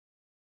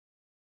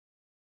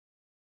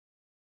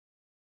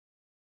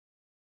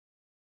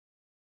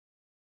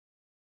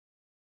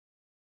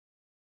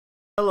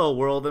Hello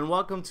world and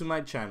welcome to my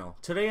channel.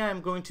 Today I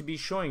am going to be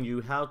showing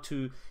you how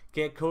to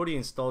get Kodi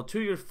installed to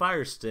your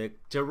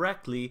Firestick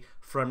directly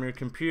from your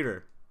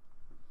computer.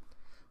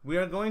 We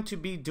are going to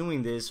be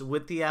doing this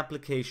with the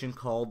application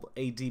called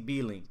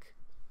ADB-Link.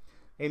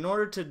 In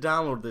order to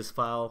download this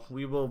file,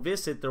 we will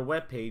visit their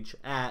webpage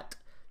at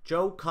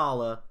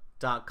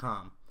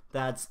jocala.com.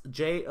 That's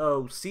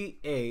jocala.com.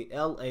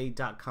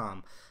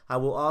 I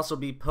will also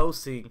be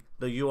posting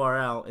the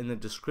URL in the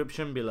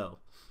description below.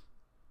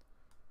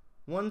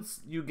 Once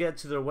you get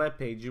to their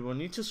webpage, you will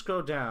need to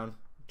scroll down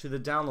to the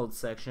download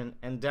section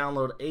and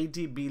download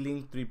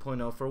ADB-Link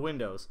 3.0 for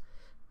Windows.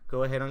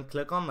 Go ahead and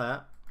click on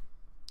that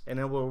and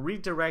it will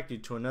redirect you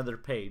to another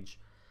page.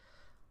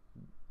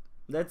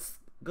 Let's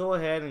go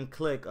ahead and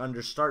click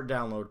under Start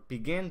Download,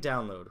 Begin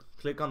Download.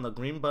 Click on the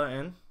green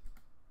button.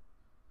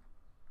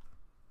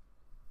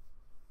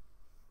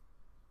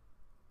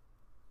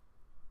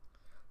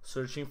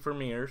 Searching for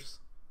mirrors.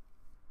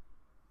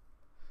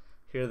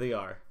 Here they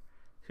are.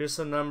 Here's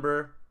a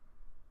number.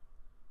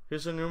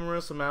 Here's a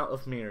numerous amount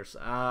of mirrors.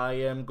 I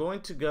am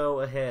going to go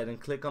ahead and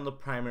click on the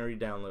primary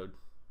download.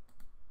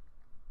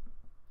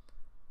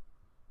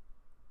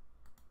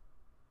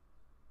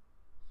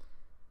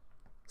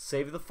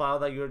 Save the file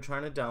that you are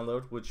trying to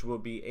download, which will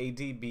be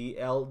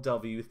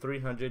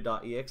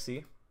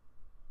adblw300.exe.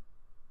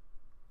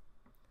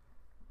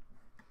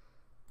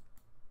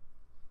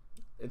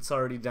 It's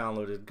already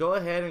downloaded. Go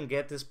ahead and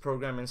get this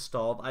program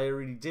installed. I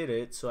already did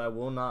it, so I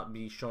will not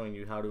be showing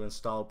you how to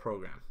install a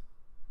program.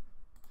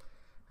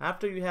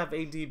 After you have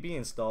ADB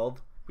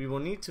installed, we will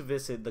need to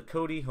visit the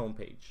Kodi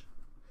homepage.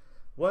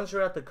 Once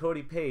you're at the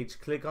Kodi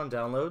page, click on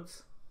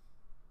Downloads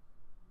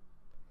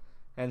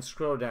and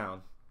scroll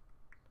down.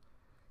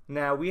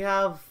 Now we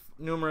have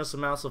numerous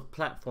amounts of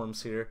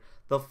platforms here.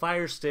 The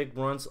Firestick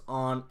runs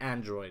on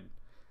Android.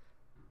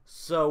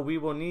 So we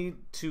will need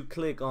to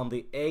click on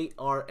the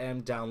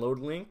ARM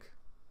download link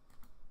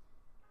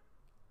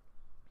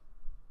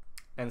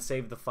and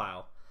save the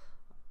file.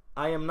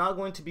 I am not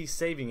going to be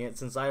saving it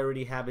since I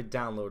already have it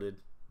downloaded.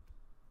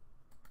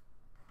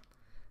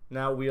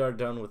 Now we are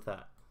done with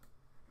that.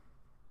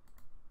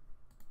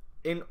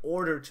 In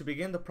order to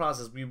begin the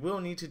process, we will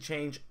need to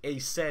change a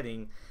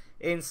setting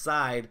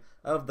inside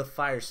of the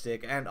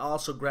Firestick and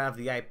also grab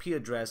the IP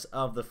address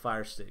of the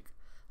Firestick.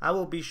 I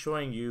will be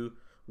showing you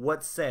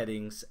what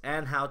settings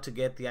and how to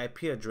get the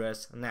IP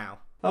address now.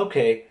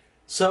 Okay,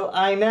 so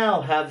I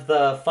now have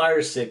the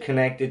Firestick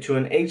connected to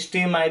an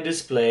HDMI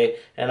display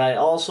and I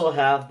also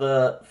have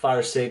the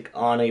Firestick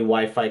on a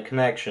Wi-Fi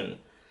connection.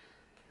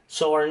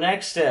 So our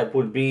next step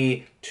would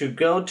be to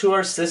go to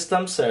our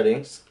system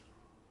settings,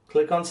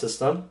 click on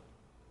system,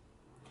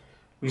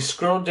 we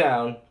scroll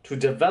down to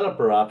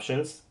developer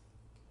options,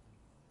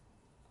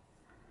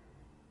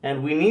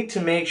 and we need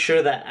to make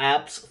sure that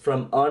apps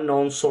from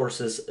unknown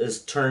sources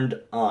is turned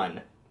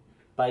on.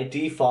 By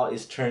default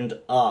is turned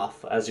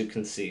off, as you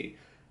can see.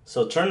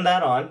 So turn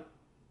that on.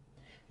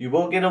 You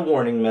will get a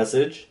warning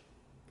message.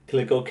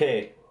 Click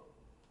OK.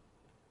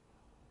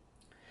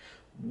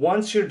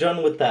 Once you're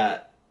done with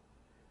that,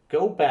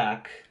 go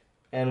back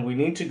and we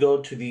need to go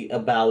to the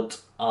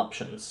About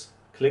options.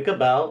 Click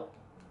About.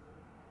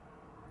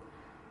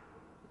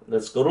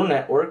 Let's go to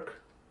Network.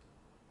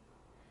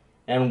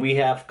 And we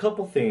have a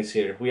couple things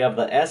here. We have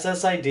the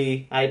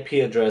SSID, IP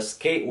address,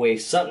 gateway,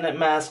 subnet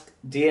mask,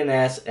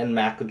 DNS, and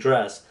MAC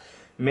address.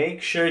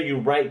 Make sure you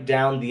write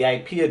down the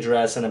IP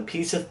address on a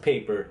piece of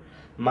paper.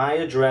 My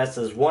address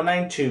is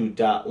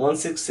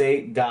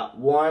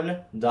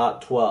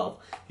 192.168.1.12.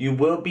 You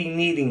will be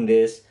needing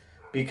this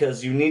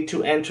because you need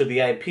to enter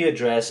the IP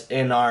address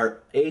in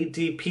our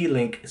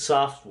ADB-Link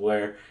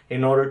software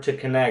in order to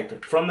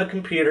connect from the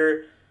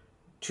computer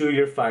to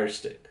your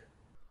Firestick.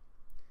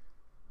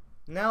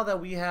 Now that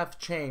we have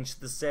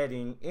changed the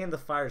setting in the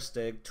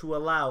Firestick to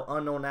allow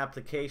unknown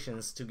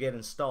applications to get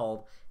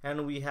installed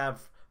and we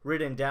have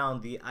written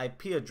down the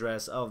IP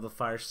address of the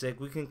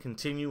Firestick, we can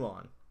continue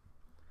on.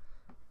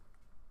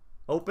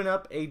 Open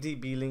up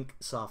ADB-Link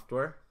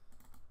software.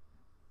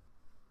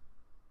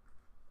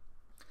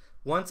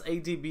 Once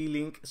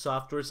ADB-Link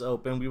software is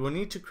open, we will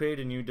need to create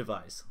a new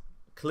device.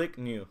 Click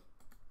New.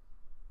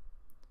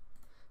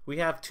 We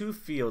have two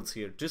fields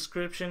here,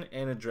 description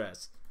and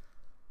address.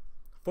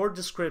 For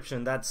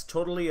description, that's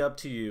totally up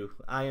to you.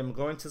 I am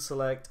going to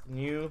select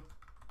New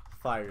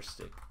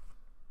Firestick.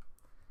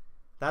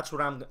 That's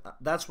what I'm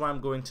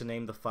going to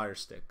name the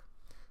Firestick.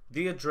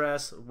 The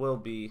address will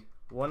be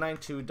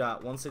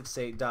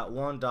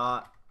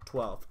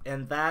 192.168.1.12,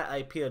 and that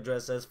IP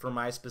address is for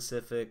my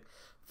specific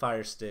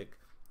Firestick.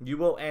 You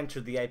will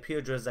enter the IP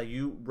address that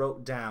you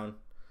wrote down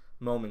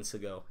moments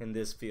ago in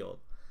this field.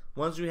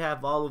 Once you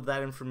have all of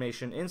that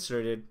information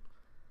inserted,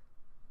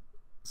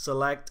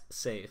 select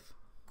Save.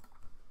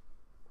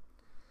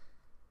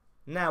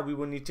 Now we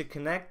will need to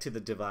connect to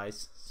the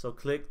device, so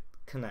click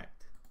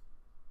Connect.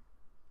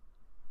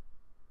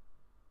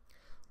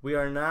 We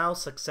are now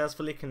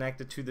successfully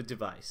connected to the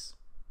device.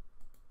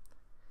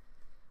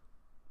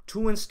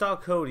 To install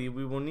Kodi,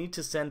 we will need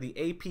to send the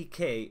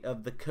APK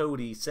of the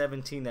Kodi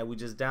 17 that we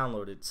just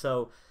downloaded.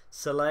 So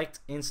select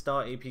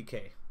Install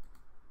APK.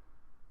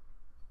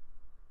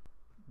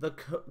 The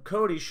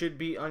Kodi should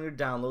be on your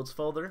downloads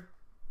folder.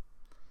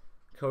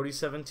 Kodi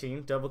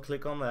 17, double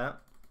click on that.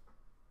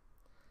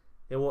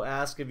 It will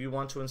ask if you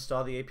want to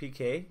install the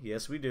APK.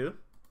 Yes, we do.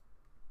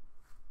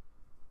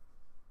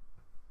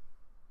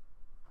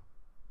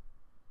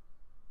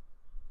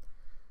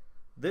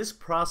 This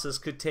process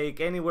could take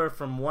anywhere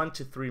from 1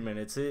 to 3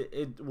 minutes.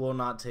 It will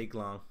not take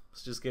long.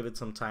 Let's just give it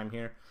some time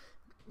here.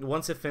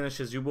 Once it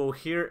finishes, you will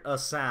hear a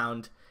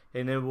sound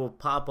and it will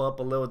pop up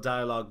a little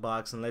dialog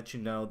box and let you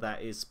know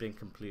that it's been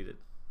completed.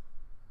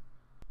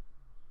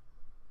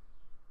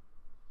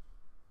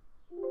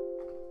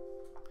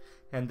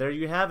 And there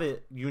you have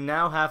it. You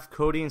now have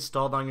Kodi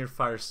installed on your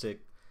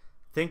Firestick.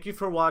 Thank you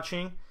for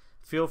watching.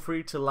 Feel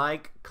free to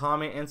like,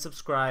 comment, and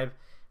subscribe,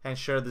 and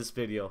share this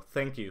video.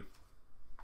 Thank you.